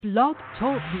Blog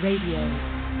Talk Radio.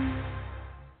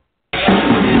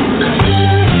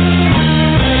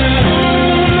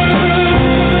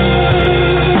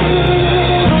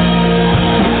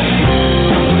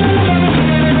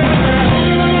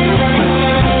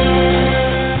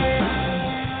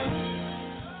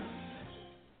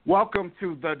 Welcome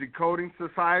to the Decoding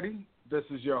Society. This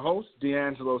is your host,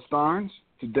 D'Angelo Starnes.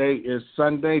 Today is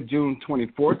Sunday, June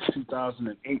 24th,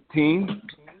 2018,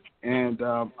 and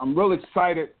I'm really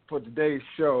excited for today's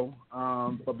show.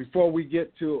 But before we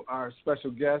get to our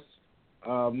special guest,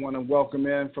 I want to welcome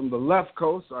in from the left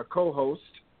coast, our co-host,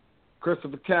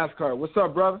 Christopher Cathcart. What's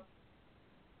up, brother?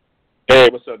 Hey,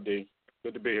 what's up, D?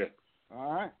 Good to be here.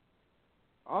 All right.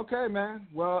 Okay, man.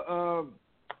 Well,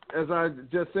 as I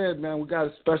just said, man, we got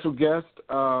a special guest.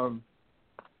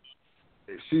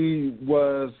 She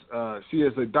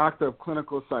is a doctor of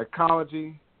clinical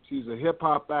psychology. She's a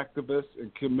hip-hop activist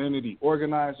and community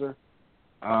organizer.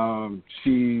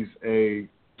 She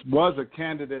was a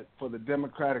candidate for the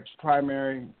Democratic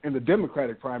primary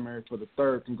for the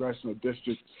 3rd Congressional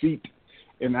District seat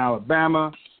in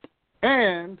Alabama.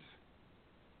 And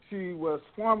she was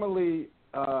formerly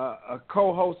a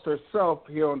co-host herself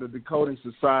here on the Decoding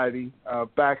Society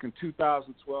back in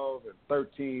 2012 and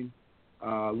 13,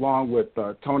 along with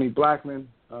Tony Blackman.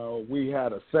 We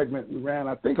had a segment we ran,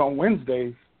 I think, on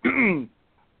Wednesdays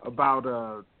about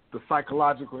the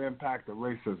psychological impact of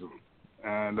racism.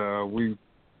 And we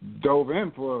dove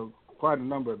in for quite a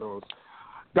number of those.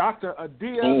 Dr.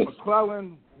 Adia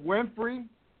McClellan Winfrey,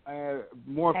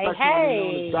 more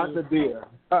affectionately known as Dr. Dia.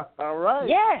 All right.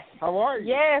 Yes. How are you?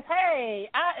 Yes. Hey,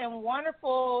 I am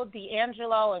wonderful,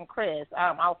 D'Angelo and Chris.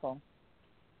 I'm awesome.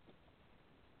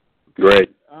 Great.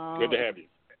 Good to have you.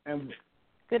 And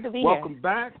good to be welcome here.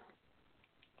 Back.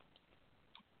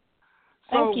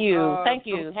 Thank you. Thank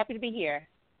you. Happy to be here.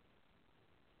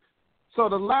 So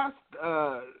the last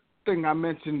thing I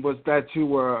mentioned was that you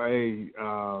were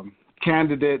a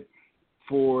candidate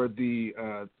for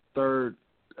the 3rd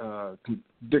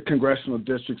congressional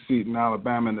district seat in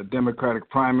Alabama in the Democratic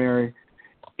primary.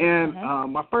 And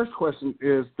my first question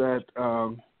is that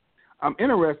I'm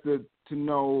interested to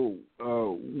know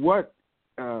what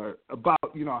about,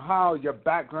 how your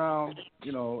background,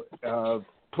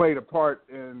 played a part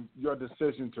in your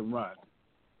decision to run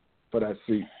for that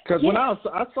seat. Because when I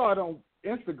saw it on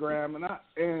Instagram,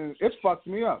 and it fucked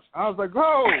me up. I was like,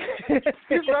 oh,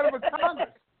 he's running for Congress.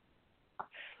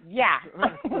 Yeah.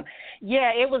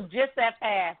 Yeah, it was just that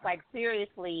fast. Like,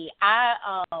 seriously, I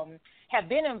have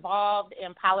been involved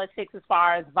in politics as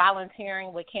far as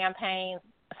volunteering with campaigns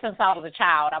since I was a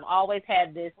child. I've always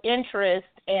had this interest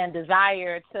and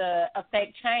desire to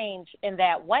affect change in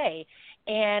that way.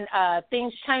 And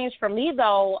things changed for me,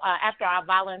 though, after I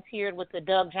volunteered with the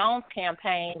Doug Jones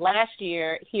campaign last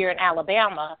year here in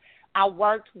Alabama. I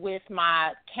worked with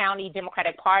my county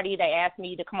Democratic Party. They asked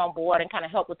me to come on board and kind of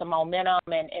help with the momentum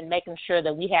and making sure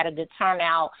that we had a good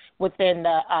turnout within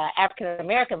the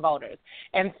African-American voters.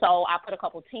 And so I put a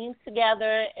couple teams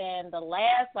together, and the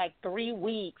last, 3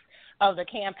 weeks of the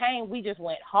campaign, we just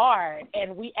went hard,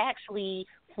 and we actually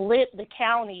flipped the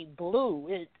county blue.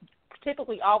 It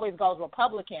typically always goes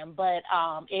Republican, but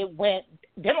it went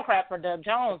Democrat for Doug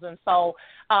Jones. And so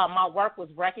my work was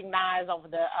recognized over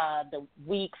the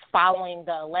weeks following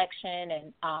the election,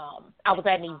 and I was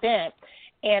at an event.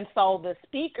 And so the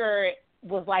speaker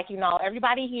was like,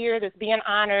 everybody here that's being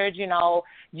honored,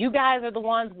 you guys are the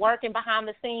ones working behind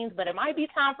the scenes, but it might be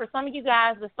time for some of you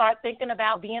guys to start thinking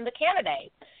about being the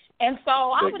candidate. And so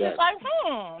I was just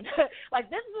like,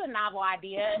 this is a novel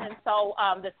idea. And so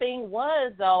the thing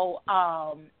was, though,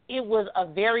 it was a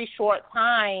very short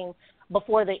time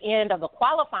before the end of the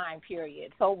qualifying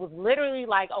period. So it was literally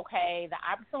like, okay, the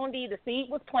opportunity, the seed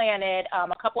was planted.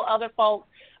 A couple other folks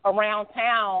around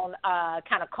town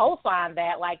kind of co-signed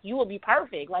that, you will be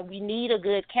perfect. We need a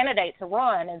good candidate to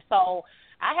run. And so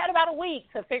I had about a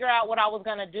week to figure out what I was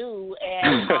going to do,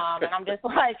 and I'm just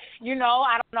like, I don't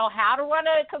know how to run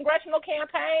a congressional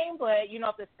campaign, but,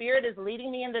 if the Spirit is leading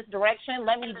me in this direction,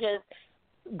 let me just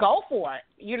go for it.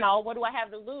 What do I have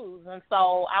to lose? And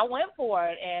so I went for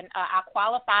it, and I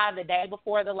qualified the day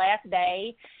before the last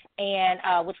day,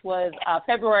 and which was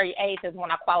February 8th is when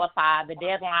I qualified. The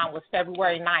deadline was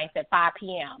February 9th at 5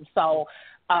 p.m. So,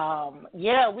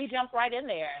 we jumped right in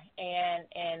there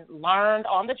and learned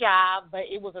on the job, but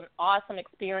it was an awesome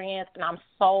experience, and I'm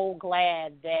so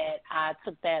glad that I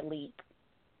took that leap.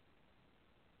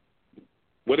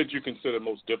 What did you consider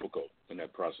most difficult in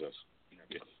that process?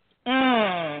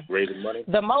 Raising money?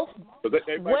 The most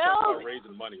Everybody talks about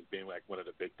raising money as being one of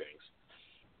the big things.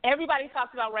 everybody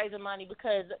talks about raising money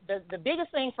because the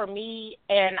biggest thing for me,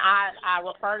 and I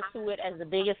refer to it as the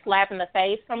biggest slap in the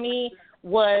face for me,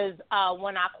 was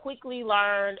when I quickly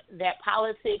learned that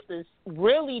politics is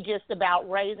really just about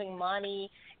raising money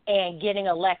and getting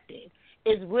elected.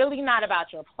 It's really not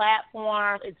about your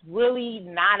platform. It's really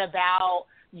not about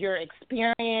your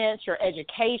experience, your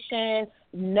education.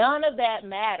 None of that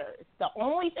matters. The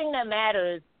only thing that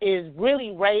matters is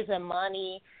really raising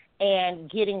money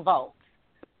and getting votes.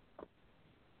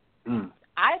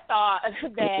 I thought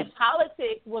that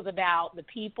politics was about the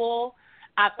people.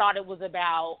 I thought it was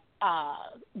about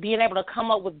being able to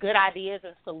come up with good ideas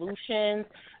and solutions,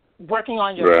 working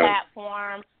on your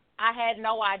platform. I had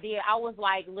no idea. I was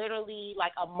like literally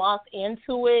like a month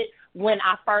into it when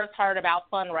I first heard about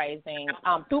fundraising.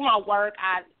 Through my work,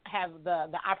 I have the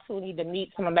opportunity to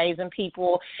meet some amazing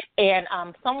people. And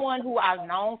someone who I've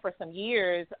known for some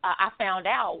years, I found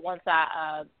out once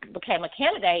I became a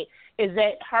candidate, is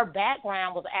that her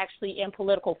background was actually in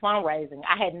political fundraising.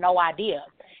 I had no idea.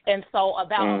 And so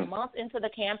about a month into the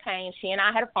campaign, she and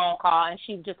I had a phone call, and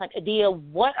she was just like, Adia,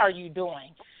 what are you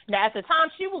doing? Now, at the time,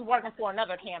 she was working for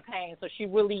another campaign, so she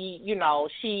really,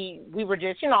 we were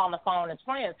just, on the phone as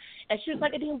friends. And she was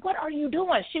like, Adia, what are you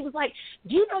doing? She was like,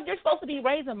 do you know you're supposed to be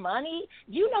raising money?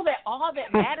 Do you know that all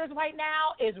that matters right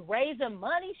now is raising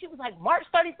money? She was like, March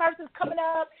 31st is coming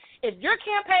up. If your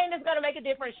campaign is going to make a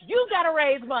difference, you got to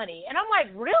raise money. And I'm like,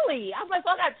 really? I was like,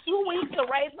 so I got 2 weeks to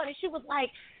raise money. She was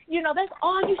like, that's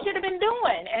all you should have been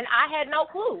doing. And I had no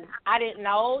clue. I didn't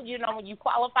know, when you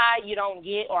qualify, you don't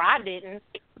get, or I didn't,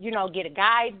 get a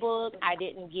guidebook. I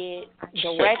didn't get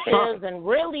directives. And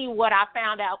really what I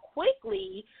found out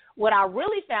quickly, what I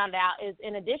really found out is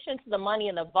in addition to the money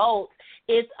and the votes,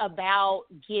 it's about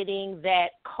getting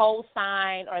that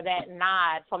cosign or that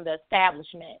nod from the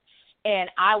establishment. And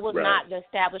I was not the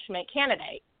establishment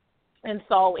candidate. And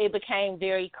so it became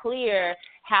very clear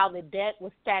how the deck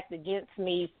was stacked against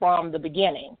me from the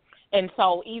beginning. And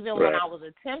so even when I was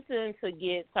attempting to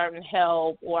get certain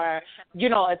help or,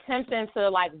 attempting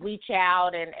to, reach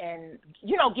out and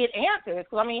get answers,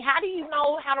 because, how do you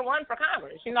know how to run for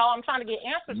Congress? I'm trying to get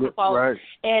answers for folks. Right.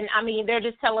 And, they're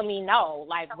just telling me no,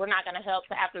 we're not going to help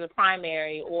till after the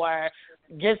primary or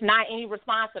just not any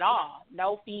response at all,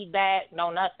 no feedback,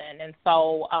 no nothing. And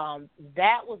so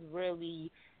that was really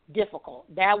difficult.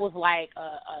 That was like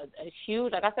a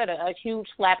huge, like I said, a huge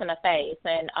slap in the face.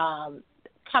 And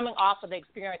coming off of the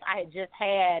experience I had just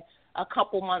had a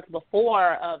couple months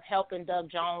before of helping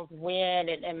Doug Jones win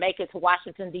and make it to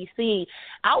Washington, D.C.,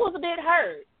 I was a bit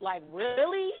hurt. Like,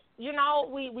 really?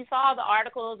 We saw the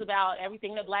articles about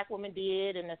everything that black women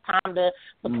did, and it's time to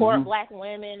support black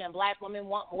women, and black women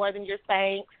want more than your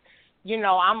thanks.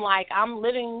 I'm like, I'm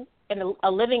living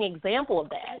a living example of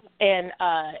that. And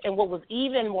what was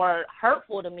even more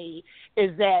hurtful to me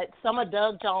is that some of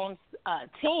Doug Jones'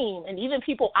 team and even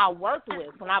people I worked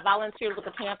with when I volunteered with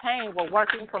the campaign were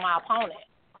working for my opponent.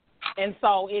 And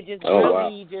so it just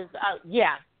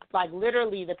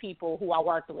literally the people who I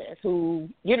worked with who,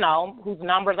 whose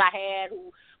numbers I had,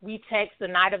 who we text the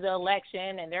night of the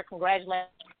election, and they're congratulating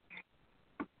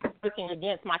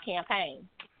against my campaign.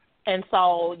 And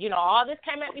so, all this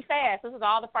came at me fast. This was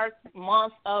all the first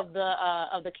month of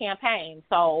the campaign.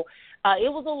 So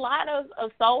it was a lot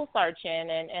of soul searching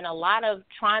and a lot of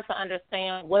trying to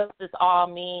understand what does this all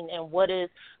mean and what is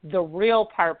the real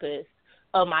purpose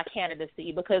of my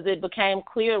candidacy, because it became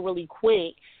clear really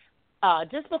quick,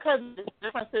 just because of the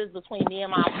differences between me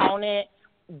and my opponent,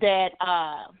 that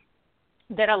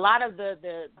a lot of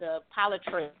the politics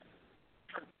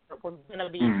were going to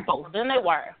be exposed. And they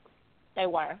were. They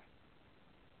were.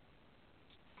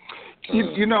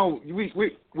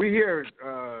 We hear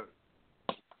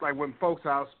like when folks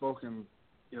are outspoken,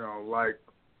 like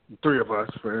the three of us,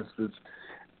 for instance,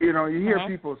 you hear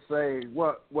people say,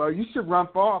 well, you should run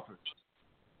for office,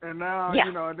 and now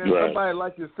and then somebody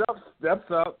like yourself steps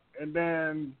up, and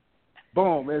then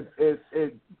boom,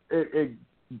 it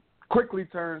quickly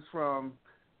turns from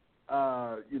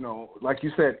like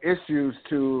you said, issues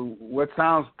to what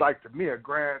sounds like to me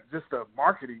just a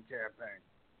marketing campaign.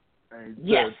 And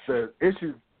the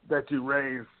issues that you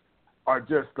raise are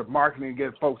just the marketing,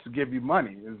 get folks to give you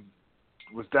money.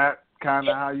 Was that kind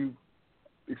of how you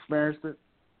experienced it?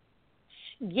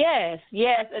 Yes,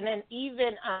 and then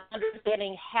even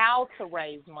understanding how to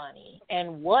raise money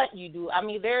and what you do. I'm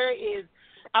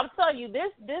telling you,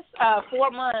 this 4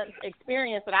 months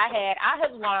experience that I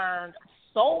have learned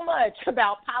so much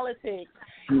about politics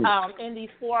in these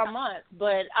 4 months.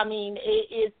 But,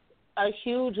 it's a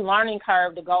huge learning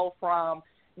curve to go from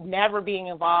never being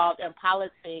involved in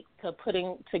politics to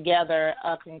putting together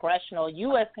a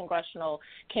U.S. congressional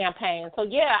campaign. So,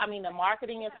 yeah, I mean, the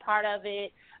marketing is part of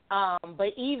it, but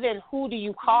even who do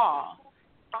you call?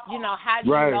 You know, how do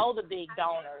you know the big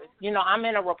donors? You know, I'm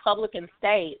in a Republican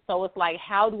state, so it's like,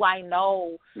 how do I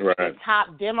know the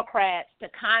top Democrats to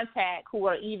contact who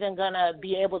are even going to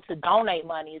be able to donate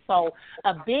money? So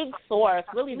a big source,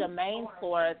 really the main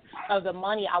source of the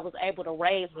money I was able to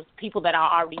raise was people that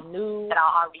I already knew,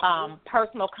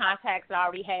 personal contacts that I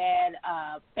already had,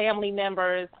 family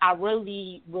members. I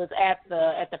really was at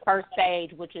the first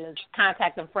stage, which is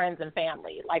contacting friends and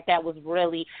family. Like, that was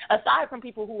really, aside from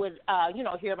people who would,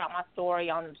 hear about my story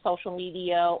on social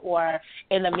media or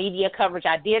in the media coverage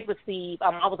I did receive. I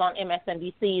was on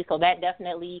MSNBC, so that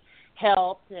definitely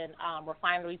helped, and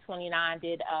Refinery 29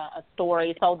 did a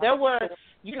story. So there were,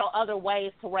 other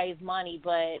ways to raise money,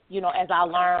 but, as I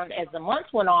learned as the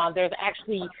months went on, there's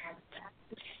actually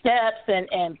steps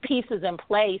and pieces in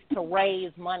place to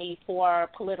raise money for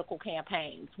political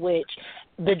campaigns, which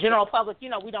the general public,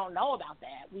 we don't know about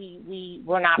that.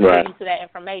 We're not privy to that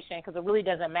information because it really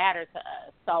doesn't matter to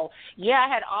us. So, yeah,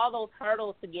 I had all those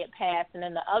hurdles to get past. And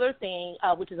then the other thing,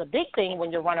 which is a big thing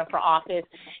when you're running for office,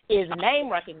 is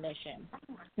name recognition.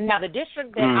 Now, the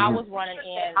district that I was running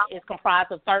in is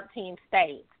comprised of 13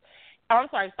 states.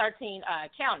 13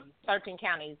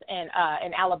 counties in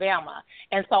Alabama.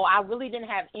 And so I really didn't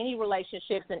have any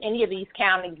relationships in any of these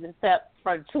counties except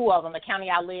for two of them, the county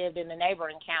I lived in, the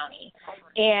neighboring county.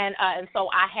 And so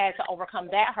I had to overcome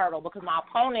that hurdle because my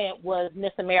opponent was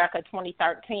Miss America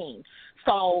 2013.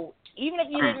 So even if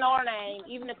you didn't know her name,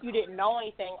 even if you didn't know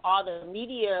anything, all the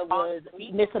media was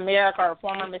Miss America or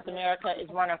former Miss America is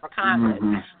running for Congress.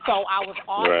 So I was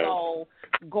also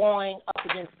going up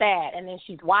against that. And then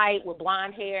she's white with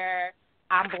blonde hair.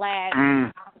 I'm black,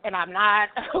 and I'm not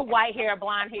white hair,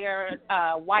 blonde hair,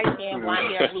 white skin, blonde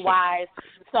hair, blue eyes.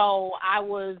 So I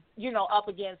was, up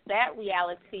against that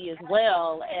reality as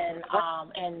well.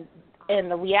 And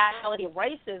the reality of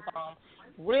racism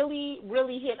really,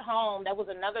 really hit home. That was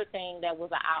another thing that was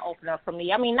an eye-opener for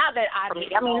me. I mean, not that I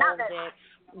didn't know that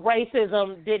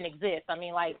racism didn't exist. I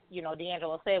mean, like,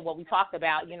 D'Angelo said, what we talked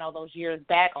about, those years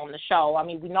back on the show. I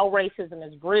mean, we know racism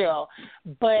is real,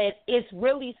 but it's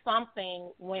really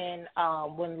something when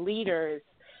leaders,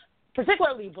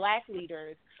 particularly black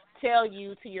leaders, tell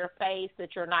you to your face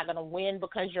that you're not going to win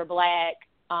because you're black.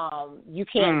 You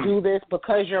can't do this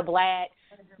because you're black.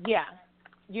 Yeah.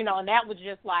 And that was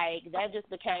that just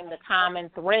became the common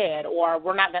thread. Or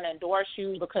we're not going to endorse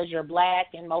you because you're black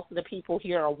and most of the people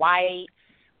here are white,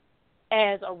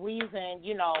 as a reason,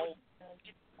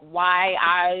 why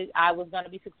I was going to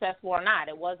be successful or not.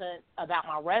 It wasn't about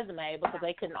my resume because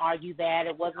they couldn't argue that.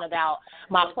 It wasn't about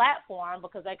my platform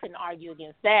because they couldn't argue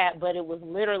against that. But it was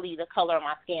literally the color of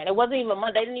my skin. It wasn't even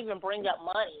money. They didn't even bring up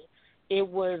money. It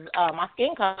was my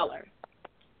skin color.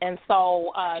 And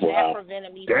so that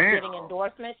prevented me from getting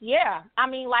endorsements. Yeah. I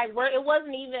mean, it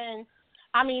wasn't even,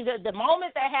 the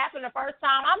moment that happened the first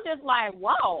time, I'm just like,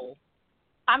 whoa.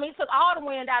 I mean, it took all the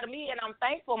wind out of me, and I'm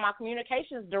thankful my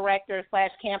communications director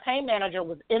 / campaign manager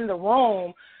was in the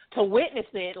room to witness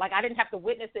it. Like, I didn't have to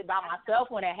witness it by myself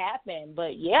when it happened.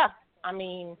 But, yeah,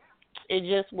 it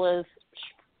just was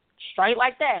straight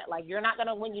like that. Like, you're not going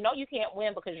to win. You can't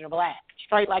win because you're black.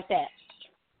 Straight like that.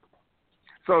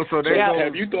 So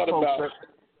have you thought about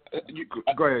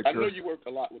go ahead, I know you work a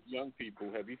lot with young people.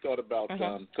 Have you thought about,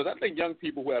 because I think young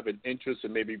people who have an interest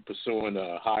in maybe pursuing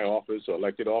a high office or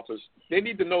elected office, they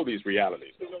need to know these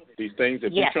realities, these things.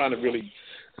 If you're trying to really,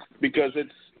 because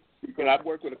it's, I've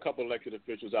worked with a couple of elected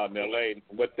officials out in L.A., and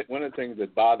one of the things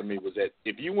that bothered me was that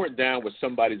if you weren't down with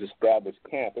somebody's established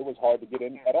camp, it was hard to get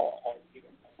in at all.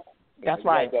 That's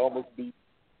right.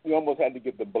 You almost had to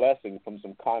get the blessing from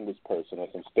some congressperson or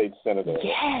some state senator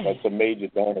or some major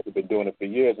donor who've been doing it for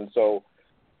years. And so,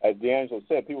 as D'Angelo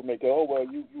said, people may go, oh, well,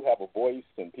 you have a voice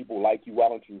and people like you, why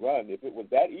don't you run? If it was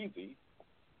that easy,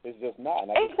 it's just not.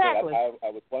 And I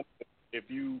was wondering if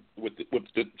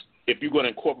you're going to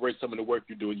incorporate some of the work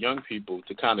you do with young people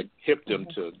to kind of hip them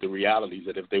to the realities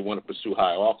that if they want to pursue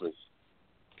high office,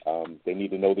 they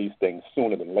need to know these things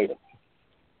sooner than later.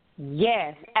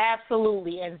 Yes,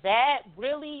 absolutely. And that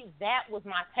was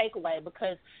my takeaway,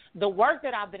 because the work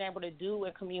that I've been able to do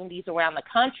in communities around the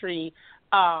country,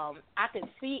 I could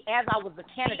see, as I was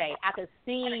a candidate, I could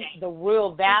see the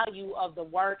real value of the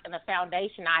work and the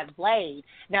foundation I've laid.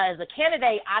 Now, as a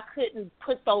candidate, I couldn't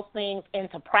put those things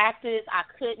into practice. I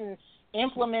couldn't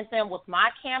implement them with my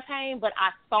campaign, but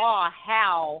I saw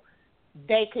how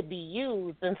they could be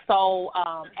used. And so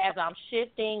as I'm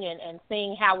shifting and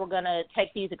seeing how we're going to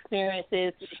take these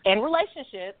experiences and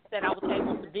relationships that I was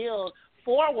able to build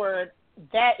forward,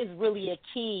 that is really a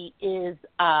key, is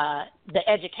the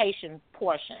education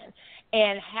portion,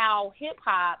 and how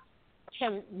hip-hop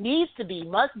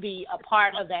must be a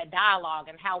part of that dialogue,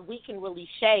 and how we can really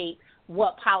shape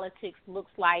what politics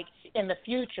looks like in the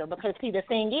future. Because, see, the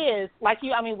thing is, what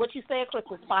you said, Chris,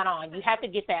 was spot on. You have to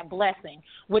get that blessing,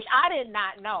 which I did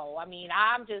not know. I mean,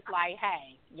 I'm just like,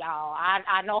 hey, y'all,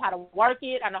 I know how to work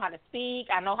it. I know how to speak.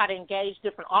 I know how to engage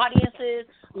different audiences.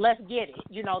 Let's get it.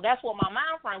 You know, that's what my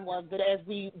mind frame was. But as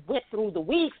we went through the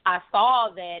weeks, I saw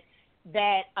that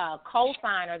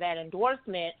cosign or that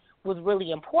endorsement was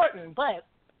really important. But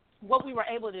what we were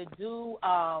able to do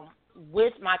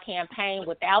with my campaign,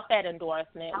 without that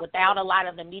endorsement, without a lot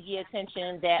of the media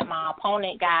attention that my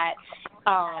opponent got,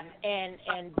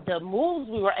 and the moves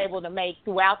we were able to make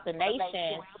throughout the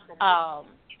nation,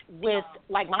 with,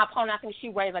 like, my opponent, I think she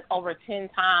raised like over 10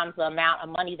 times the amount of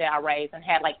money that I raised, and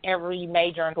had like every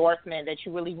major endorsement that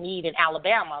you really need in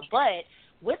Alabama. But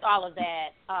with all of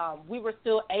that, we were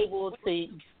still able to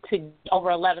get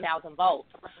over 11,000 votes,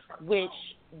 which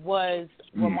was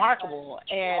remarkable.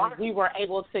 And we were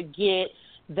able to get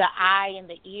the eye and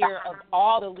the ear of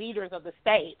all the leaders of the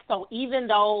state. So even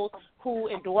those who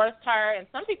endorsed her, and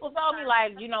some people told me,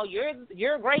 like, you know,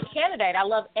 you're a great candidate. I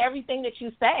love everything that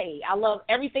you say. I love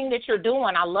everything that you're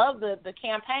doing. I love the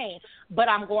campaign, but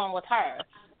I'm going with her.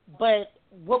 But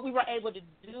what we were able to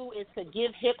do is to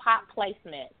give hip-hop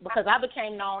placement, because I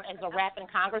became known as a rapping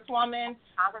congresswoman,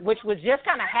 which was just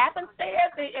kind of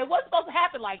happenstance. It wasn't supposed to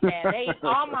happen like that.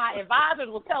 All my advisors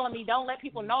were telling me, don't let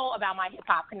people know about my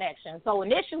hip-hop connection. So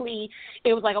initially,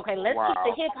 it was like, okay, let's keep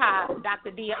the hip-hop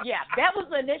Dr. D. Yeah, that was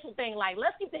the initial thing. Like,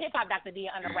 let's keep the hip-hop Dr. D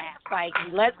under wraps. Like,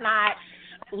 let's not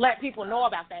let people know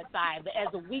about that side. But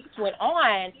as the weeks went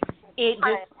on, it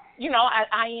just, you know,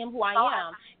 I am who I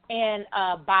am. And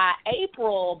by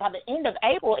the end of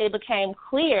April, it became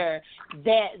clear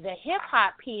that the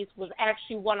hip-hop piece was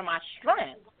actually one of my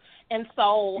strengths. And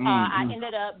so I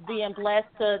ended up being blessed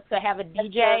to have a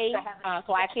DJ.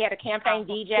 So I actually had a campaign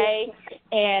DJ.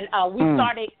 And we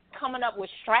started coming up with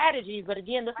strategies. But,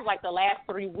 again, this was like the last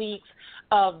 3 weeks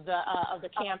of the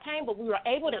campaign. But we were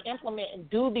able to implement and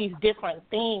do these different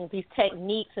things, these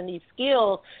techniques and these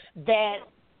skills that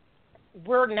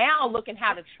we're now looking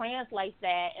how to translate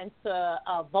that into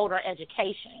voter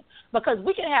education, because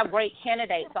we can have great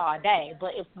candidates all day,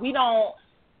 but if we don't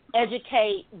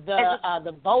educate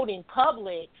the voting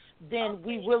public, then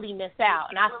we really miss out.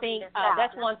 And I think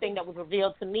that's one thing that was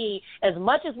revealed to me. As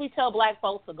much as we tell black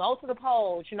folks to go to the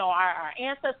polls, you know, our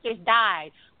ancestors died,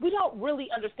 we don't really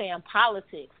understand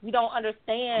politics. We don't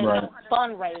understand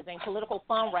fundraising, political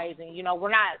fundraising. You know, we're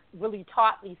not really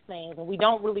taught these things, and we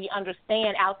don't really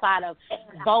understand, outside of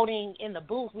voting in the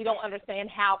booth, we don't understand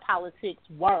how politics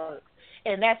works.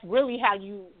 And that's really how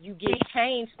you get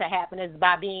change to happen, is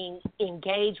by being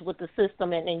engaged with the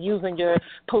system and using your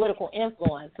political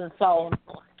influence. And so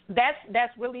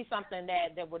that's really something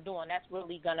that we're doing. That's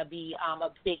really going to be a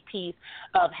big piece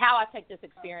of how I take this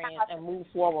experience and move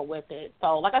forward with it.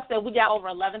 So, like I said, we got over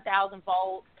 11,000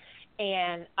 votes,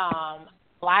 and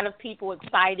a lot of people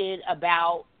excited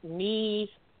about me,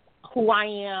 who I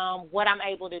am, what I'm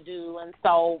able to do. And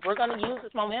so we're going to use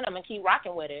this momentum and keep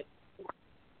rocking with it.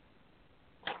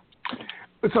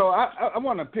 So I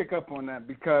want to pick up on that,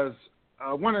 because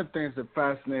one of the things that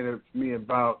fascinated me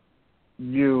about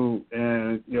you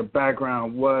and your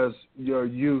background was your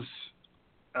use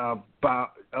of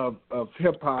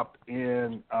hip-hop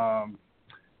in,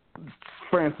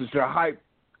 for instance, your hype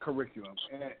curriculum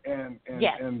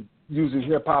and using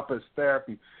hip-hop as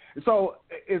therapy. So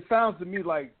it sounds to me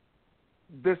like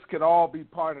this could all be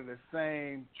part of the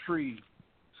same tree,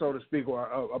 so to speak, or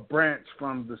a branch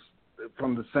from the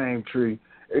same tree.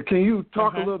 Can you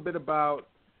talk a little bit about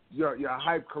your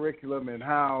hype curriculum and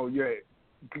how you're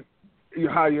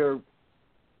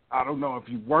I don't know if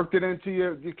you worked it into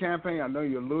your campaign. I know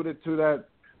you alluded to that,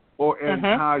 and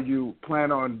how you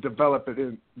plan on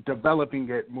developing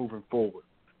it moving forward.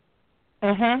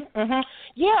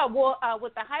 Yeah, well,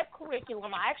 with the hype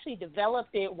curriculum, I actually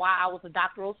developed it while I was a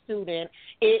doctoral student.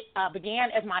 It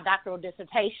began as my doctoral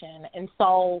dissertation, and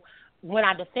so when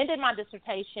I defended my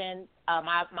dissertation,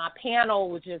 my panel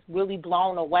was just really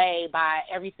blown away by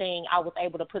everything I was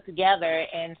able to put together.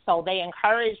 And so they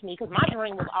encouraged me, because my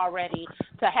dream was already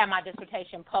to have my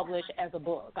dissertation published as a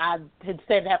book. I had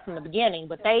said that from the beginning,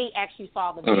 but they actually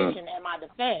saw the vision in my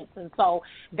defense. And so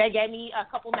they gave me a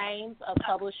couple names of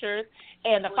publishers.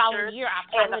 And the following year,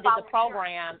 I piloted the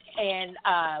program, and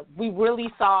we really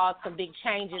saw some big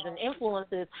changes and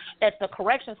influences at the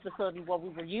corrections facility where we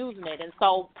were using it. And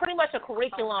so pretty much a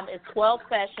curriculum is 12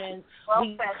 sessions.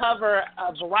 We cover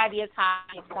a variety of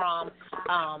topics, from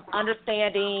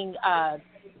understanding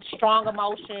strong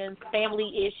emotions,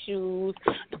 family issues,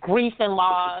 grief and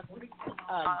loss,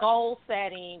 goal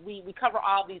setting. We cover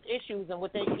all these issues, and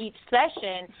within each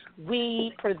session,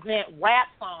 we present rap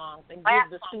songs and give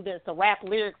the students the rap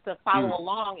lyrics to follow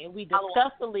along, and we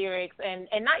discuss the lyrics, and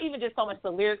not even just so much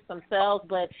the lyrics themselves,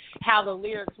 but how the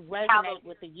lyrics resonate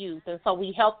with the youth. And so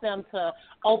we help them to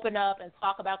open up and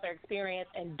talk about their experience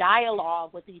and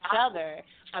dialogue with each other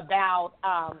about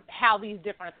how these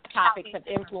different topics have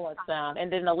influenced them.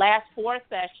 And then the last 4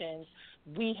 sessions,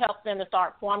 we help them to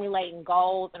start formulating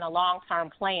goals and a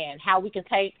long-term plan, how we can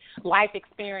take life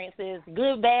experiences,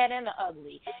 good, bad, and the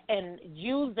ugly, and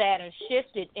use that and shift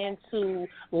it into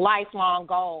lifelong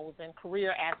goals and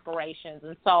career aspirations.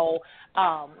 And so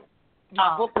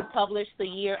my book was published the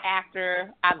year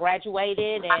after I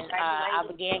graduated, and I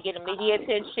began getting media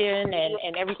attention,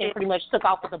 and everything pretty much took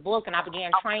off with the book, and I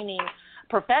began training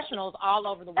professionals all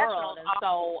over the world. And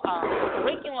so the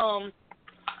curriculum,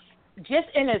 just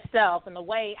in itself and the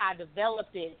way I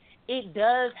developed it, it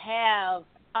does have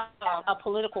a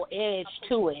political edge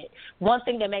to it. One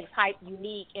thing that makes Hype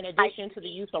unique, in addition to the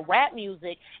use of rap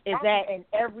music, is that in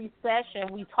every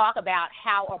session we talk about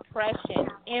how oppression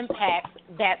impacts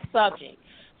that subject.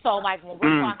 So, like, when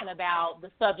we're talking about the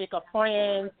subject of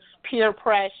friends, peer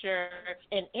pressure,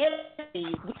 and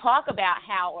envy, we talk about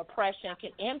how oppression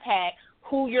can impact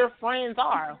who your friends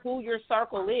are, who your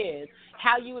circle is,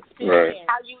 how you experience,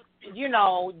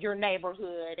 your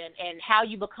neighborhood, and how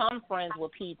you become friends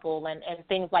with people, and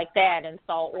things like that. And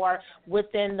so, or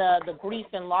within the grief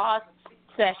and loss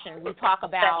session, we talk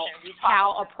about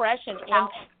how oppression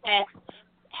impacts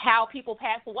how people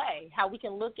pass away, how we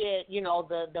can look at,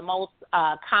 the most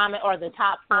common or the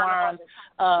top forms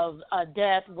of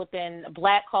death within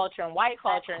Black culture and white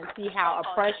culture, and see how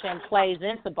oppression plays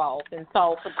into both. And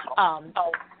so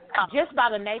just by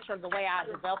the nature of the way I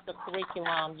developed the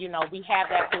curriculum, we have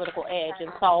that political edge. And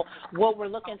so what we're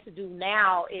looking to do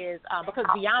now is, because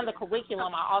beyond the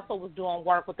curriculum, I also was doing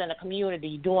work within the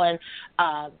community, doing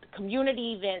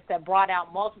community events that brought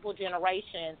out multiple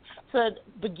generations to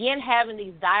begin having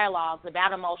these dialogues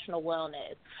about emotional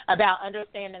wellness, about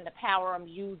understanding the power of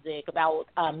music, about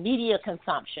media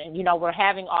consumption. We're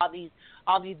having all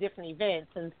these different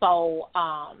events. And so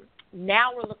now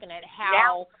we're looking at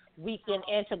how we can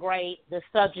integrate the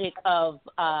subject of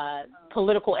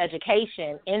political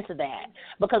education into that,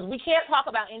 because we can't talk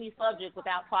about any subject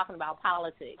without talking about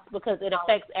politics, because it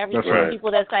affects everything. Right. People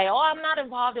that say, I'm not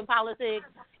involved in politics,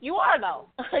 you are, though.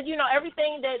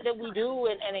 Everything that we do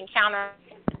and encounter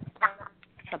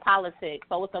the politics,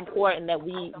 so it's important that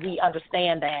we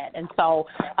understand that. And so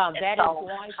that is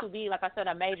going to be, like I said,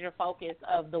 a major focus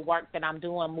of the work that I'm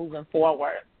doing moving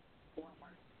forward.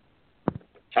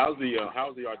 How's the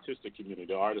artistic community,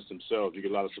 the artists themselves? You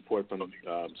get a lot of support from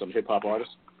some hip-hop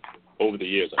artists over the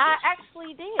years, I guess. I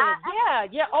actually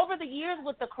did, yeah. Over the years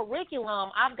with the curriculum,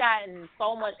 I've gotten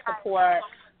so much support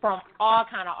from all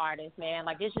kind of artists, man.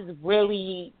 Like, it's just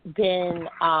really been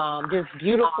just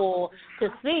beautiful to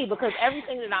see, because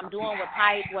everything that I'm doing with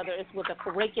Hype, whether it's with the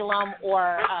curriculum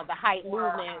or the Hype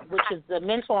movement, which is the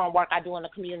mentoring work I do in the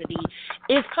community,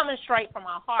 is coming straight from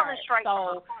my heart.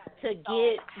 So to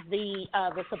get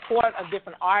the support of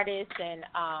different artists and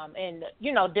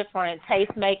different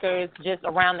tastemakers just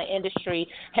around the industry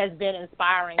has been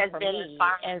inspiring for me.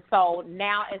 And so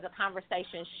now, as a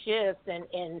conversation shifts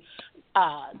and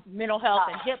mental health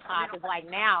and hip hop is like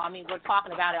now, we're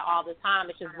talking about it all the time.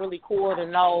 It's just really cool to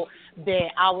know that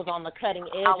I was on the cutting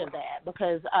edge of that,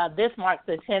 because this marks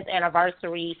the 10th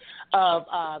anniversary of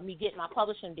me getting my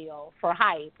publishing deal for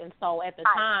Hype. And so at the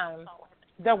time,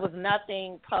 there was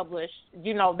nothing published.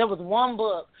 There was one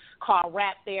book called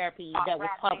Rap Therapy that was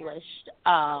published,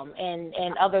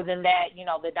 and other than that,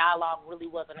 the dialogue really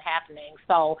wasn't happening.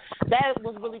 So that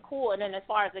was really cool. And then as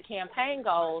far as the campaign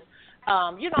goes,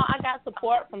 I got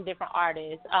support from different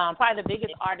artists. Probably the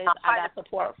biggest artist I got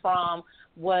support from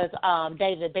was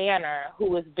David Banner,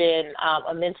 who has been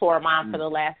a mentor of mine for the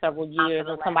last several years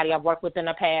and somebody I've worked with in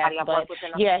the past. But,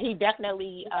 yeah, he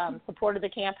definitely supported the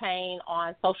campaign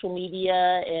on social media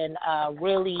and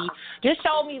really just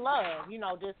showed me love,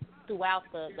 just throughout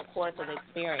the course of the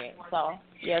experience. So,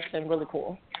 yeah, it's been really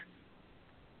cool.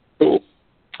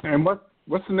 And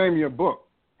what's the name of your book?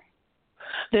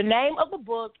 The name of the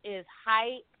book is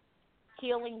Hype,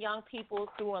 Healing Young People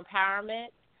Through Empowerment,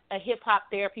 a hip-hop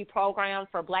therapy program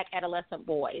for Black adolescent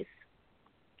boys.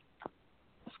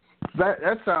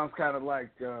 That sounds kind of like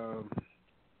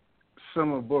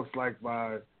similar books like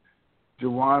by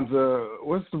Jawanza.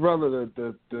 What's the brother?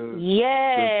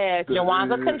 Yes,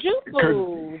 Jawanza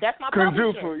Kunjufu. That's my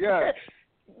publisher. Kunjufu, yeah.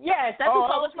 Yes, that's who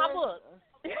published my book.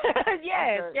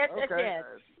 Yes.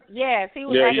 Yes, he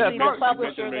was actually the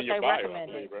publisher that they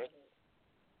recommended.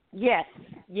 Yes.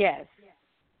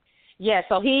 Yeah,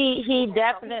 so he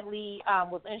definitely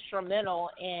was instrumental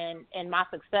in my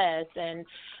success, and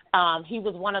he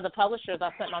was one of the publishers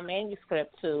I sent my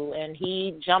manuscript to, and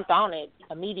he jumped on it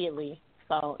immediately.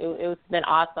 So it's been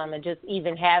awesome, and just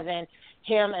even having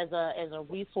him as a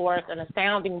resource and a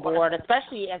sounding board,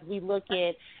 especially as we look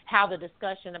at how the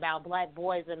discussion about Black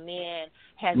boys and men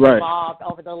has evolved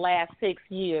over the last 6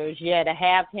 years. Yeah, to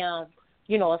have him,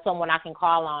 as someone I can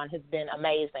call on has been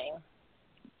amazing.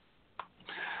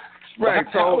 Right.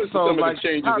 So some of the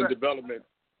changes in development.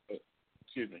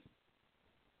 Excuse me.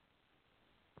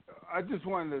 I just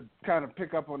wanted to kind of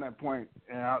pick up on that point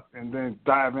and then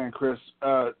dive in, Chris.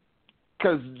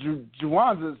 Because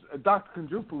Jawanza's, Dr.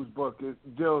 Kunjufu's book, it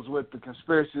deals with the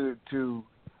conspiracy to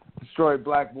destroy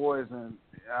Black boys, and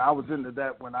I was into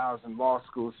that when I was in law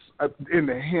school,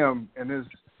 into him and his.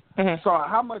 Mm-hmm. So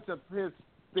how much of his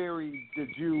theory did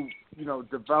you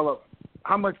develop?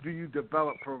 How much do you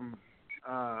develop from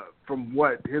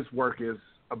what his work is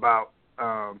about?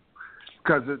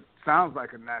 Because it sounds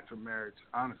like a natural marriage,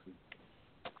 honestly.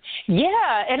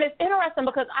 Yeah, and it's interesting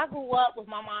because I grew up with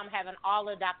my mom having all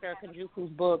of Dr.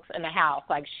 Kunjufu's books in the house.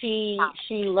 Like, she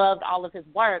loved all of his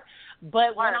work.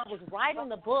 But when I was writing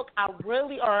the book,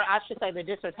 the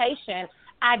dissertation,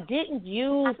 I didn't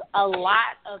use a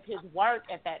lot of his work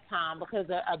at that time because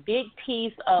a big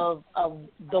piece of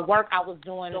the work I was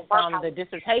doing from the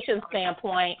dissertation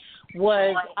standpoint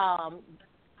was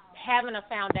having a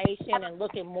foundation and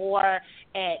looking more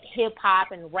at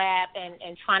hip-hop and rap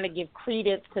and trying to give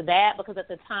credence to that, because at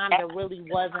the time there really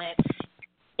wasn't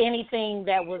anything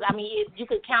that was, you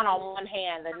could count on one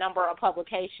hand the number of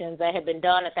publications that had been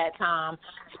done at that time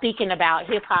speaking about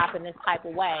hip-hop in this type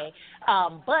of way.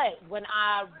 But when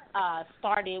I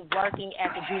started working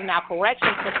at the juvenile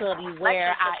corrections facility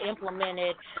where I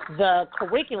implemented the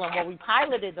curriculum, where we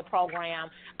piloted the program,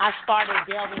 I started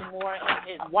delving more into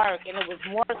his work, and it was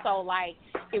more so like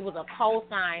it was a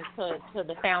cosign to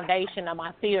the foundation of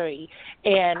my theory.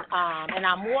 And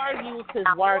I more used his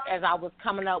work as I was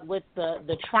coming up with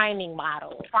the training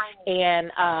model and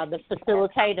the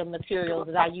facilitative materials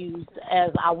that I used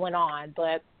as I went on.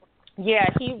 But, yeah,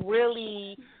 he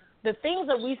really – the things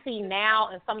that we see now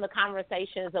and some of the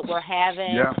conversations that we're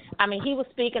having, he was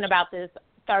speaking about this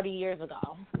 30 years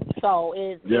ago. So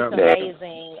it's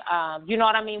amazing. You know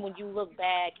what I mean? When you look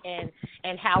back and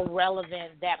how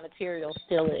relevant that material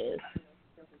still is.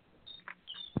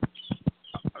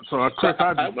 So, Chris,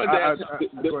 go ahead.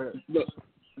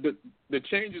 The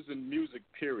changes in music,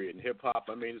 period, in hip-hop,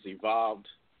 it's evolved.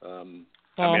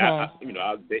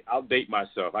 I'll date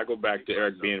myself. I go back to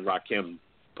Eric B. and Rakim,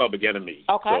 Public Enemy.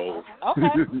 Okay. So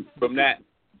from that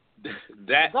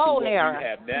to what we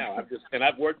have now,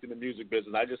 I've worked in the music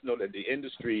business. I just know that the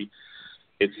industry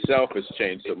itself has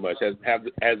changed so much.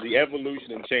 Has the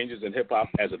evolution and changes in hip hop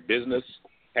as a business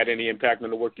had any impact on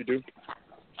the work you do?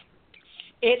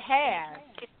 It has,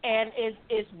 and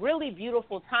it's really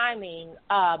beautiful timing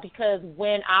because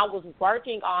when I was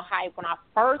working on Hype, when I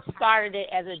first started it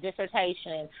as a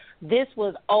dissertation, this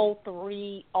was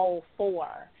 2003, 2004.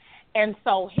 And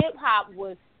so hip-hop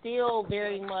was still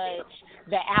very much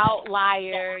the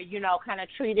outlier, kind of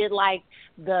treated like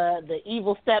the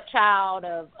evil stepchild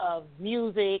of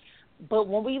music. But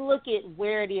when we look at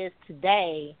where it is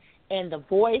today and the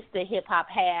voice that hip-hop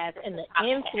has and the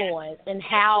influence and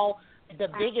how the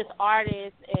biggest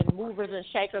artists and movers and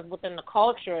shakers within the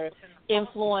culture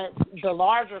influence the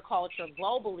larger culture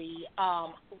globally,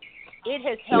 it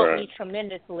has helped me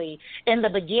tremendously. In the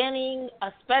beginning,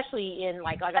 especially in,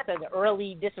 like I said, the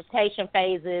early dissertation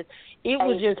phases, it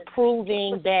was just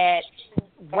proving that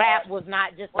rap was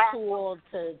not just a tool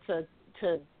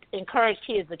to encourage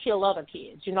kids to kill other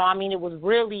kids. It was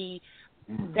really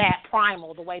that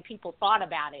primal, the way people thought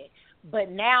about it.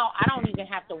 But now I don't even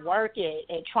have to work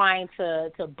at trying to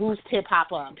boost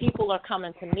hip-hop up. People are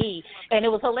coming to me. And it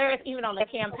was hilarious, even on the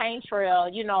campaign trail,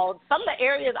 you know, some of the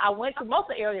areas I went to,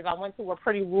 most of the areas I went to were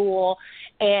pretty rural.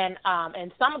 And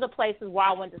some of the places where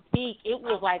I went to speak, it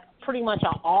was like pretty much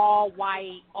an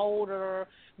all-white, older,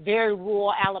 very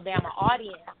rural Alabama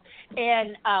audience.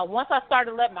 And once I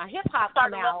started letting my hip-hop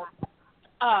come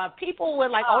out, people would,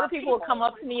 like, older people would come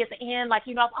up to me at the end, like,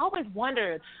 you know, I've always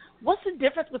wondered, what's the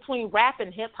difference between rap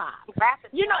and hip-hop?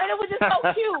 You know, and it was just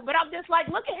so cute. But I'm just like,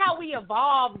 look at how we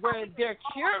evolved where they're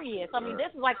curious. I mean, this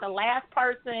is like the last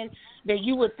person that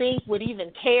you would think would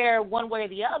even care one way or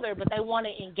the other, but they want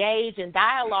to engage in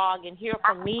dialogue and hear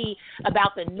from me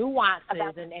about the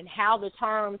nuances and how the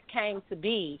terms came to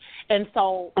be. And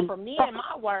so for me and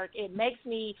my work, it makes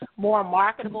me more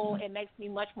marketable. It makes me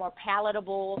much more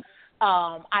palatable.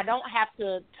 I don't have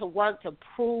to work to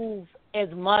prove as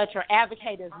much or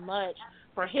advocate as much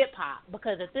for hip-hop,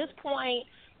 because at this point,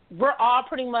 we're all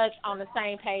pretty much on the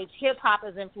same page. Hip-hop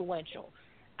is influential.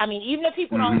 I mean, even if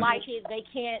people don't like it, they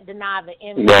can't deny the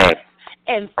influence.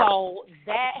 And so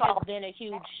that has been a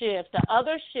huge shift. The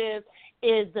other shift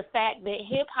is the fact that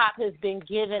hip-hop has been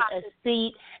given a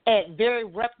seat at very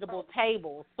reputable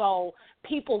tables. So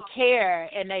people care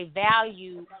and they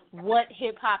value what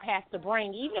hip-hop has to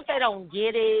bring. Even if they don't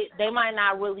get it, they might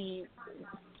not really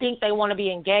think they want to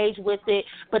be engaged with it,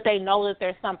 but they know that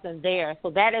there's something there. So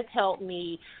that has helped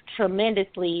me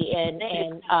tremendously.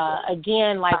 And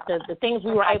again, like the things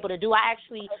we were able to do, I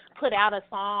actually put out a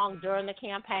song during the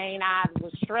campaign. I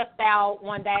was stressed out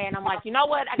one day, and I'm like, you know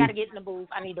what? I got to get in the booth.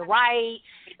 I need to write.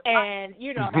 And,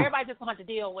 you know, everybody just wants to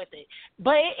deal with it.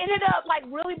 But it ended up, like,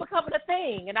 really becoming a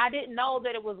thing, and I didn't know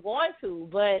that it was going to.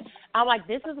 But I'm like,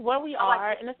 this is where we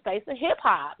are in the space of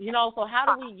hip-hop. You know, so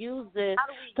how do we use this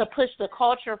to push the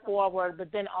culture forward,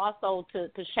 but then also to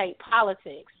shape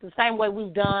politics, the same way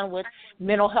we've done with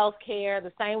mental health care,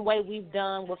 the same way we've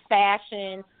done with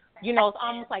fashion. You know, it's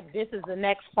almost like this is the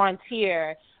next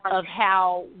frontier of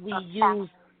how we use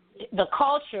the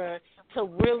culture to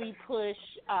really push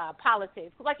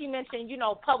politics. Like you mentioned, you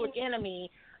know, Public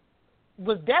Enemy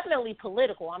was definitely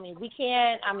political. I mean, they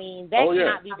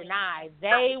cannot be denied.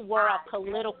 They were a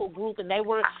political group, and they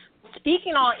were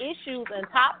speaking on issues and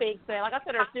topics that, like I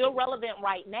said, are still relevant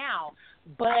right now,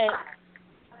 but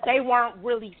they weren't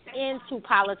really into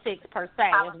politics per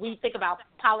se, as we think about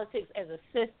politics as a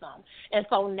system. And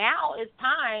so now it's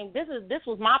time, this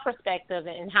was my perspective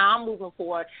and how I'm moving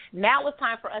forward. Now it's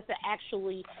time for us to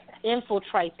actually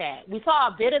infiltrate that. We saw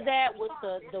a bit of that with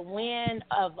the win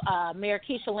of Mayor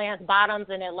Keisha Lance Bottoms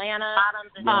in Atlanta.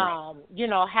 You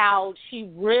know, how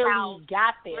she really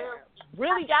got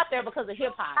there because of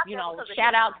hip-hop. You know,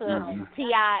 shout out to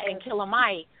T.I. and Killer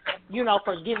Mike, you know,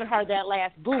 for giving her that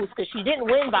last boost, because she didn't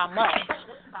win by much.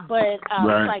 But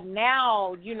like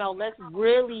now, you know, let's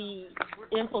really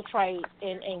infiltrate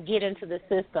and get into the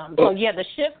system. So, yeah, the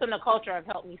shifts in the culture have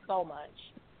helped me so much.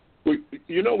 Well,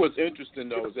 you know what's interesting,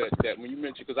 though, is that when you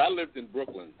mentioned, because I lived in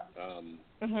Brooklyn,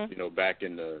 you know, back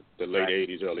in the late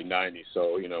 80s, early 90s.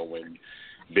 So, you know, when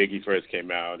Biggie first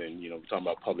came out and, you know, talking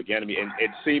about Public Enemy, and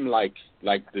it seemed like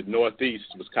the Northeast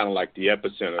was kind of like the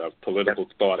epicenter of political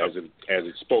thought as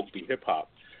it spoke to hip-hop.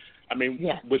 I mean,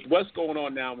 with what's going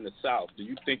on now in the South, do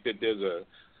you think that the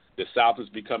South is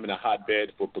becoming a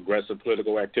hotbed for progressive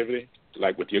political activity?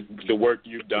 Like with the work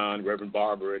you've done, Reverend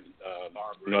Barber in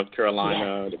North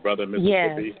Carolina, the brother in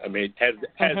Mississippi. I mean, has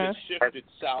it shifted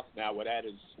south now where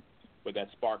that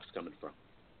spark's coming from?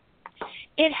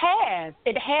 It has,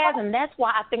 and that's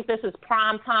why I think this is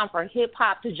prime time for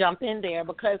hip-hop to jump in there,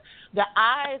 because the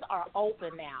eyes are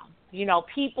open now. You know,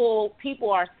 people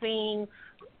are seeing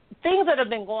things that have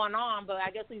been going on, but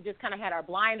I guess we just kind of had our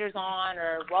blinders on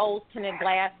or rose-tinted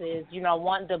glasses, you know,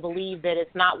 wanting to believe that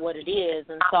it's not what it is.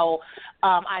 And so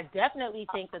I definitely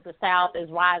think that the South is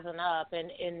rising up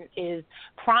and is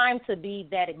primed to be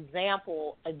that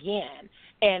example again.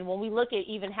 And when we look at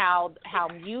even how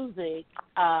music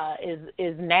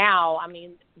is now, I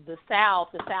mean, the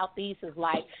Southeast is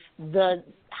like the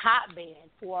hotbed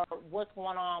for what's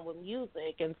going on with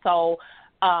music. And so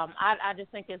I just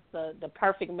think it's the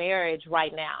perfect marriage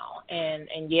right now.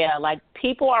 And yeah, like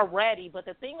people are ready. But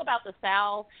the thing about the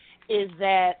South is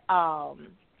that,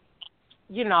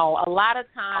 you know, a lot of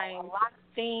times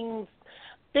things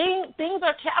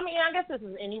are, I mean, I guess this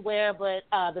is anywhere, but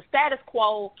the status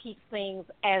quo keeps things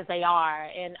as they are.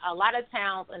 And a lot of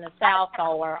towns in the South,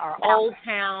 though, are old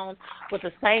towns with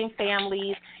the same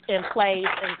families in place.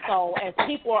 And so as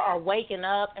people are waking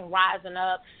up and rising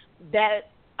up, that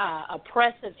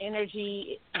oppressive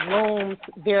energy looms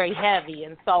very heavy.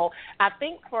 And so I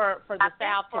think for the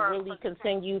South to really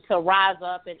continue to rise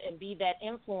up and be that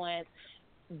influence,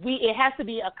 it has to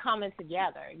be a coming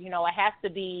together. You know, it has to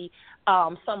be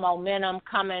some momentum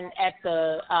coming at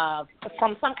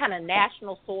from some kind of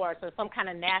national source or some kind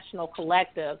of national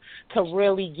collective to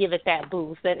really give it that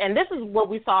boost. And this is what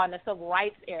we saw in the civil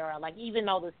rights era. Like, even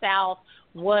though the South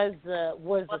was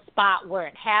the spot where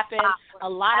it happened, a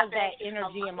lot of that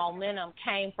energy and momentum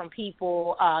came from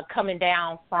people coming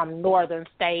down from northern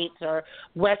states or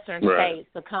western states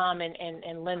to come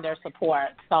and lend their support.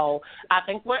 So I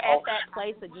think we're at that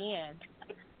place again.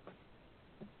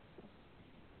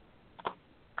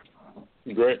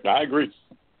 Great. I agree.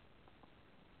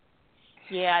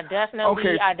 Yeah, I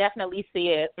definitely see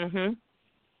it. Mm-hmm.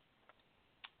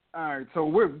 All right, so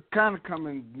we're kind of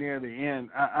coming near the end.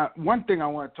 One thing I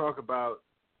want to talk about,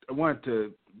 I wanted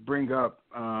to bring up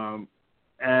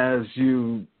as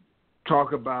you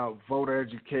talk about voter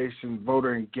education,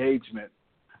 voter engagement.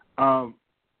 One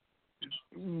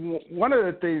of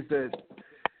the things that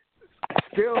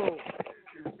still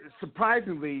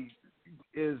surprisingly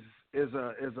is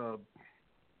a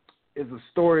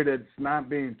story that's not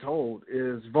being told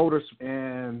is voters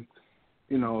and.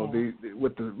 You know,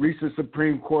 with the recent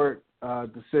Supreme Court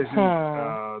decision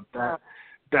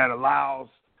that allows,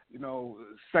 you know,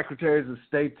 secretaries of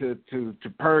state to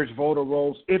purge voter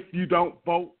rolls if you don't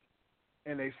vote,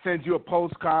 and they send you a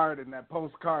postcard, and that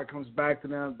postcard comes back to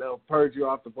them, they'll purge you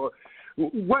off the vote.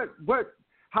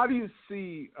 How do you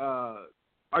see?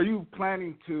 Are you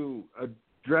planning to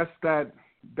address that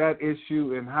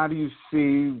issue, and how do you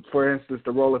see, for instance,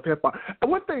 the role of hip hop?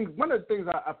 One of the things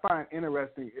I find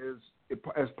interesting is,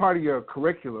 as part of your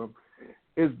curriculum,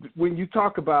 is when you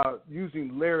talk about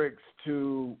using lyrics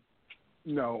to,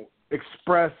 you know,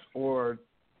 express or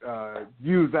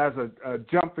use as a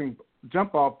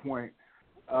jump off point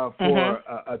for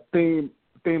a theme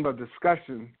of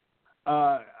discussion.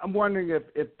 I'm wondering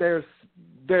if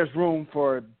there's room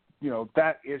for, you know,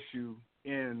 that issue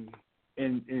in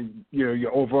you know,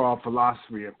 your overall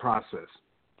philosophy and process.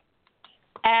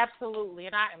 Absolutely,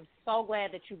 and I am so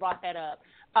glad that you brought that up.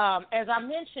 As I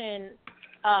mentioned,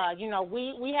 you know,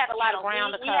 we had a lot of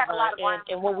ground to cover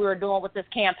in what we were doing with this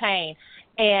campaign,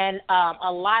 and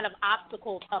a lot of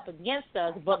obstacles up against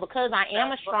us. But because I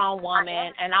am a strong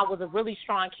woman and I was a really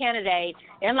strong candidate,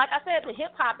 and like I said, the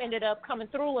hip hop ended up coming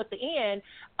through at the end,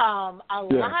 a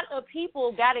lot of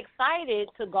people got excited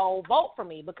to go vote for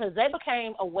me because they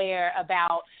became aware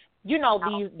about, you know,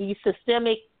 these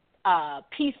systemic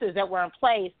pieces that were in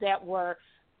place that were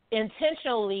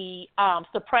intentionally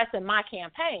suppressing my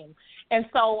campaign. And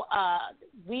so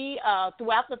we,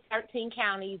 throughout the 13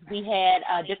 counties, we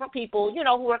had different people, you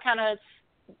know, who were kind of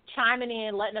chiming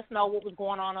in, letting us know what was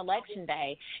going on Election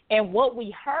Day. And what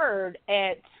we heard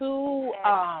at two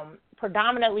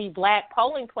predominantly black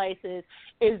polling places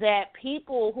is that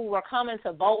people who were coming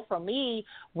to vote for me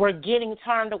were getting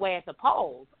turned away at the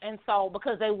polls. And so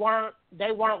because they weren't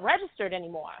registered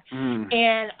anymore.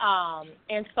 And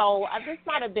so this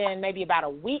might have been maybe about a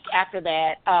week after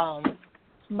that,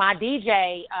 my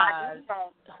DJ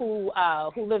who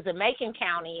lives in Macon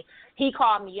County, he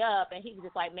called me up and he was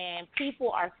just like, man, people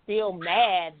are still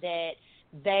mad that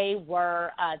they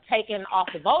were taken off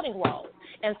the voting rolls.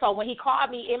 And so when he called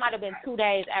me, it might have been 2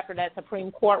 days after that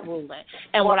Supreme Court ruling.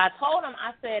 And when I told him,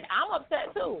 I said, I'm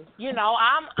upset too. You know,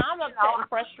 I'm upset and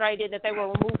frustrated that they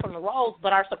were removed from the rolls,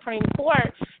 but our Supreme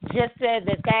Court just said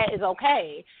that is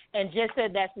okay and just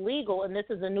said that's legal, and this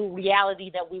is a new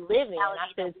reality that we live in. And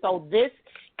I said, so this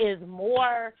is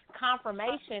more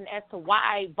confirmation as to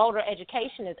why voter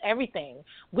education is everything.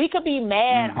 We could be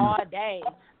mad all day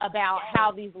about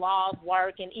how these laws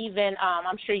work, and even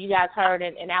I'm sure you guys heard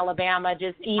in Alabama,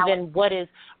 just even what is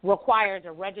required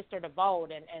to register to vote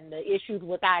and the issues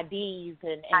with IDs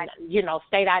and you know,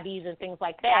 state IDs and things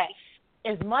like that.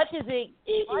 As much as it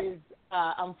is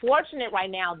unfortunate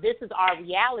right now, this is our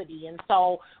reality, and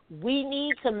so we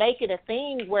need to make it a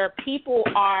thing where people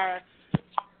are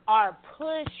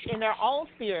pushed in their own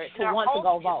spirit to want to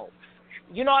go vote.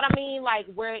 You know what I mean? Like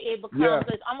where it becomes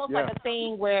it's almost like a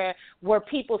thing where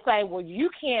people say, well, you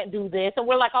can't do this. And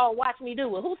we're like, oh, watch me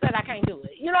do it. Who said I can't do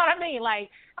it? You know what I mean? Like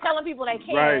telling people they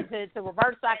can to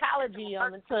reverse psychology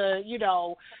to, you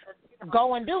know,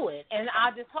 go and do it. And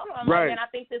I just told him, I'm right. like, man, I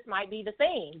think this might be the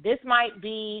thing. This might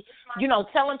be,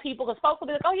 telling people, because folks will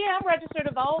be like, oh, yeah, I'm registered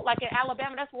to vote. Like in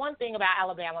Alabama, that's one thing about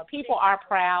Alabama. People are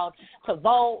proud to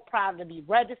vote, proud to be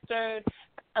registered.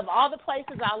 Of all the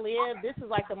places I live, this is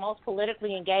like the most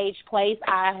politically engaged place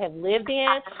I have lived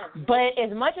in. But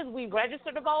as much as we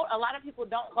register to vote, a lot of people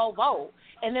don't go vote.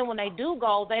 And then when they do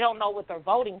go, they don't know what they're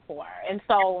voting for. And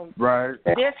so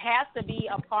this has to be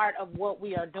a part of what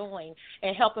we are doing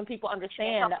and helping people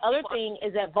understand. The other thing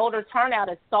is that voter turnout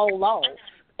is so low.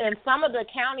 In some of the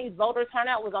counties, voter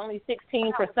turnout was only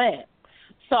 16%.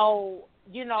 So,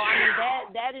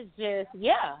 that is just,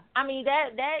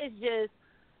 that is just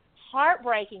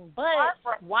heartbreaking. But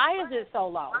why is it so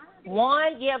low?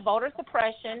 One, voter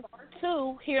suppression.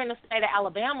 Two, here in the state of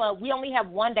Alabama, we only have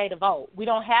 1 day to vote. We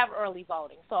don't have early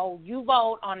voting. So you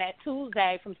vote on that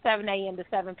Tuesday from 7 a.m. to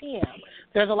 7 p.m.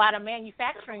 There's a lot of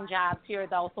manufacturing jobs here,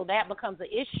 though, so that becomes an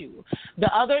issue.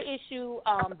 The other issue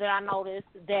that I noticed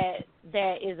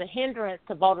that is a hindrance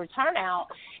to voter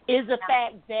turnout is the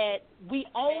fact that we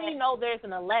only know there's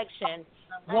an election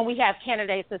when we have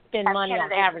candidates that spend money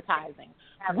on advertising.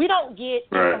 We don't get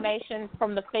information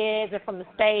from the feds or from the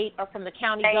state or from the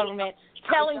county government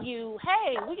telling you,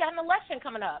 hey, we got an election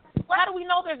coming up. How do we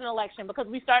know there's an election? Because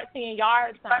we start seeing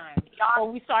yard signs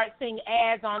or we start seeing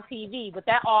ads on TV, but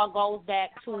that all goes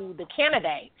back to the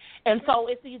candidate. And so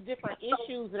it's these different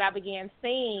issues that I began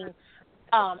seeing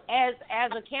as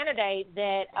a candidate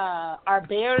that are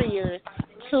barriers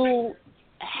to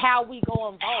how we go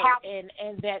and vote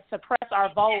and that suppress our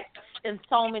vote in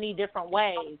so many different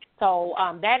ways. So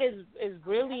that is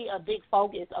really a big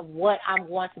focus of what I'm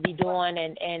going to be doing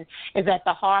and is at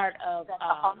the heart of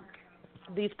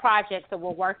these projects that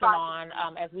we're working on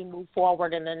as we move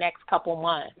forward in the next couple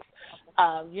months.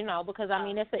 Because,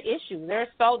 it's an issue.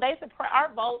 Our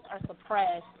votes are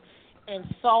suppressed in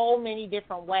so many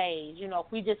different ways.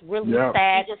 If we just really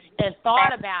sat and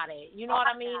thought about it, you know what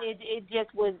I mean? It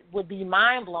just would be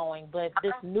mind blowing. But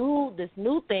this new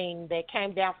thing that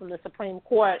came down from the Supreme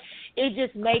Court, it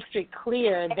just makes it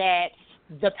clear that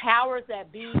the powers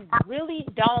that be really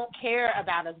don't care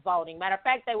about us voting. Matter of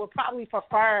fact, they would probably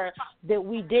prefer that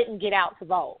we didn't get out to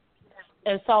vote.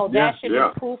 And so that should be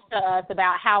proof to us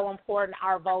about how important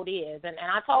our vote is. And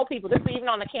I told people, this is even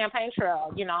on the campaign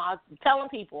trail, I was telling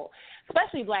people,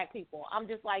 especially black people, I'm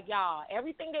just like, y'all,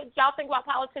 everything that y'all think about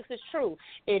politics is true.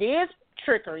 It is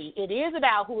trickery. It is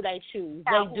about who they choose.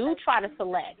 They do try to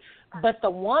select. But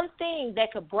the one thing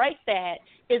that could break that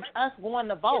is us going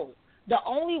to vote. The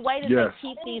only way that they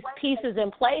keep these pieces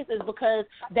in place is because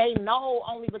they know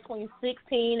only between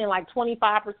 16 and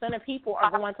 25% of people are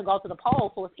going to go to the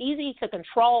polls. So it's easy to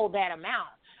control that amount.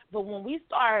 But when we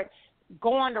start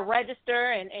going to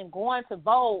register and going to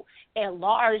vote in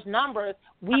large numbers,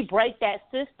 we break that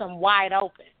system wide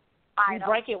open. We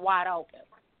break it wide open.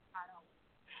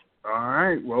 All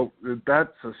right. Well,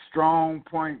 that's a strong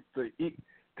point to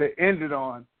end it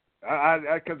on,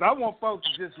 because I want folks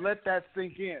to just let that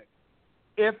sink in.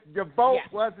 If your vote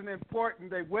wasn't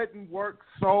important, they wouldn't work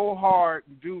so hard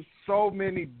and do so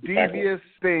many devious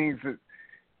things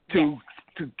to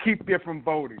keep you from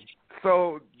voting.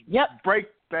 So break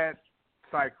that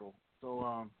cycle. So,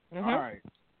 all right.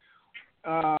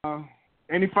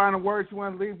 Any final words you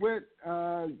want to leave with?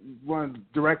 You want to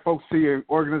direct folks to your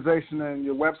organization and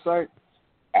your website?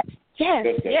 Yes,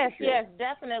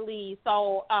 definitely.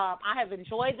 So I have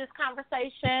enjoyed this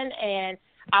conversation, and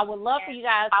I would love for you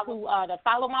guys to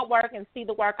follow my work and see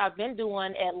the work I've been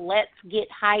doing at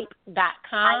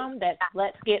letsgethype.com. That's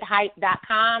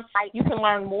letsgethype.com. You can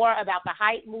learn more about the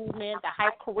Hype movement, the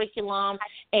Hype curriculum,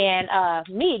 and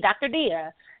me, Dr.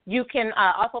 Dia. You can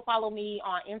also follow me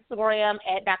on Instagram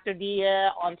at Dr.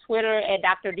 Dia, on Twitter at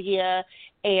Dr. Dia,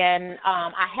 and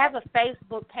I have a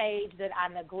Facebook page that I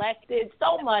neglected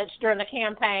so much during the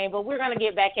campaign, but we're going to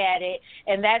get back at it,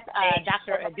 and that's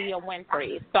Dr. Adia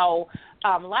Winfrey. So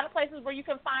a lot of places where you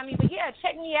can find me, but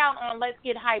check me out on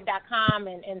letsgethype.com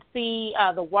and see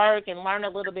the work and learn a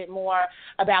little bit more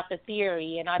about the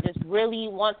theory. And I just really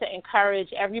want to encourage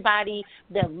everybody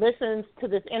that listens to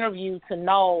this interview to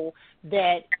know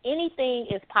that anything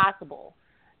is possible.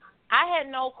 I had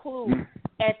no clue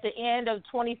at the end of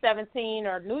 2017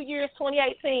 or New Year's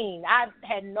 2018. I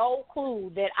had no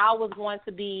clue that I was going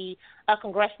to be a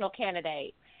congressional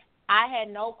candidate. I had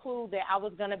no clue that I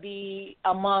was going to be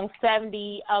among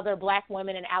 70 other black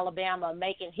women in Alabama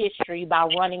making history by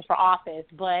running for office.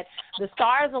 But the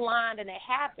stars aligned and it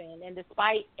happened. And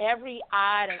despite every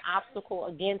odd and obstacle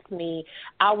against me,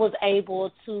 I was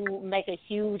able to make a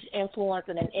huge influence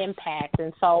and an impact.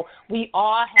 And so we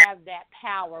all have that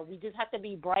power. We just have to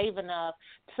be brave enough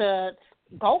to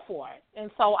go for it. And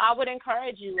so I would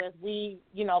encourage you as we,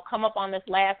 come up on this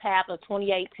last half of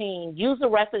 2018, use the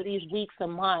rest of these weeks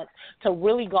and months to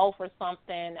really go for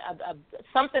something,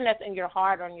 something that's in your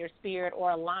heart or in your spirit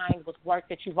or aligned with work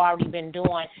that you've already been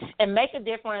doing, and make a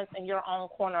difference in your own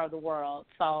corner of the world.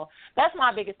 So that's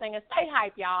my biggest thing, is stay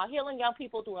hype, y'all. Healing young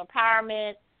people through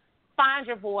empowerment, find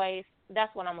your voice.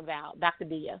 That's what I'm about, Dr.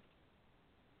 Dia.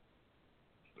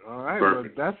 All right,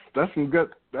 perfect. Well,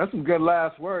 that's some good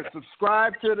last words.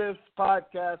 Subscribe to this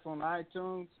podcast on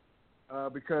iTunes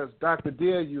because Dr.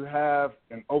 Dia, you have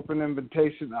an open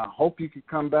invitation. I hope you can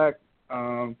come back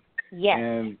yes.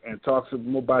 and talk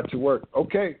some more about your work.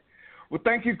 Okay. Well,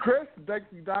 thank you, Chris. Thank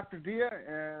you, Dr. Dia,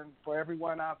 and for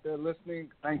everyone out there listening,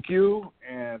 thank you,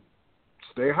 and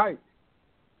stay hyped.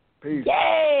 Peace.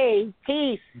 Yay!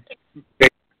 Peace.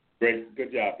 Great.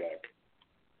 Good job, guys.